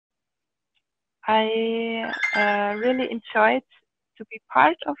I really enjoyed to be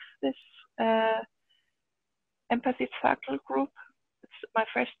part of this empathy circle group. It's my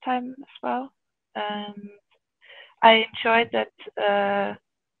first time as well, and I enjoyed that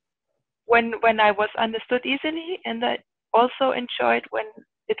when I was understood easily, and I also enjoyed when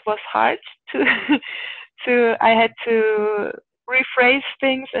it was hard to I had to rephrase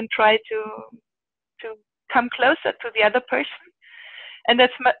things and try to come closer to the other person, and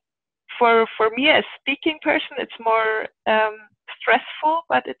that's for me as speaking person, it's more stressful,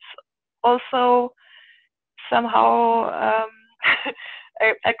 but it's also somehow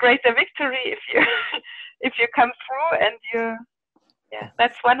a greater victory if you if you come through and you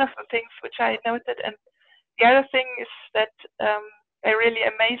that's one of the things which I noted. And the other thing is that I really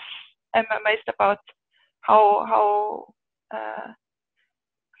I'm amazed about how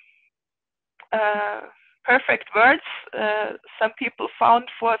perfect words some people found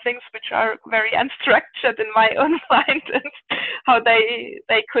for things which are very unstructured in my own mind, and how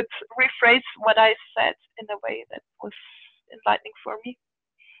they could rephrase what I said in a way that was enlightening for me.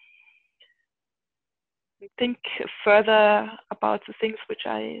 Think further about the things which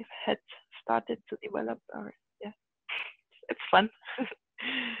I had started to develop. Or it's fun.